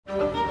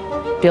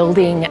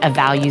building a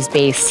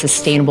values-based,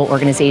 sustainable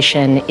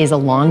organization is a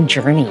long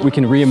journey. We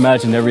can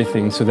reimagine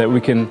everything so that we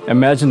can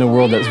imagine a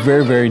world that's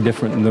very, very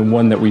different than the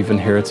one that we've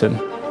inherited.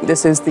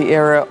 This is the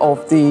era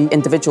of the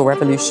individual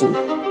revolution.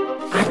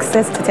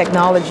 Access to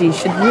technology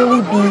should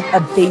really be a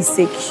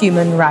basic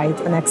human right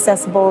and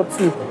accessible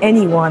to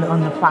anyone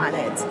on the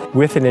planet.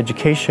 With an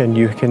education,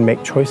 you can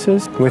make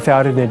choices.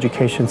 Without an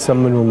education,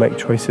 someone will make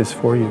choices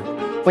for you.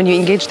 When you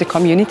engage the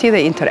community,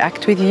 they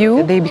interact with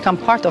you, they become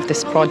part of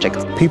this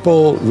project.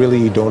 People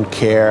really don't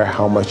care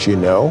how much you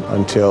know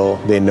until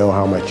they know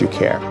how much you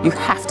care. You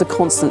have to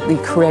constantly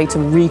create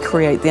and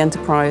recreate the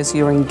enterprise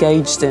you're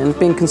engaged in,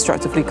 being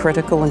constructively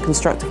critical and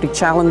constructively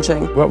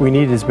challenging. What we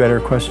need is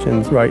better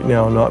questions right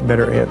now, not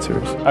better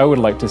answers. I would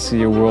like to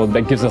see a world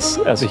that gives us,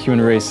 as a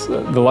human race,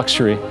 the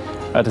luxury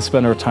to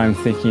spend our time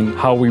thinking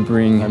how we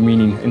bring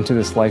meaning into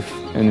this life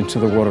and into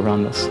the world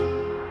around us.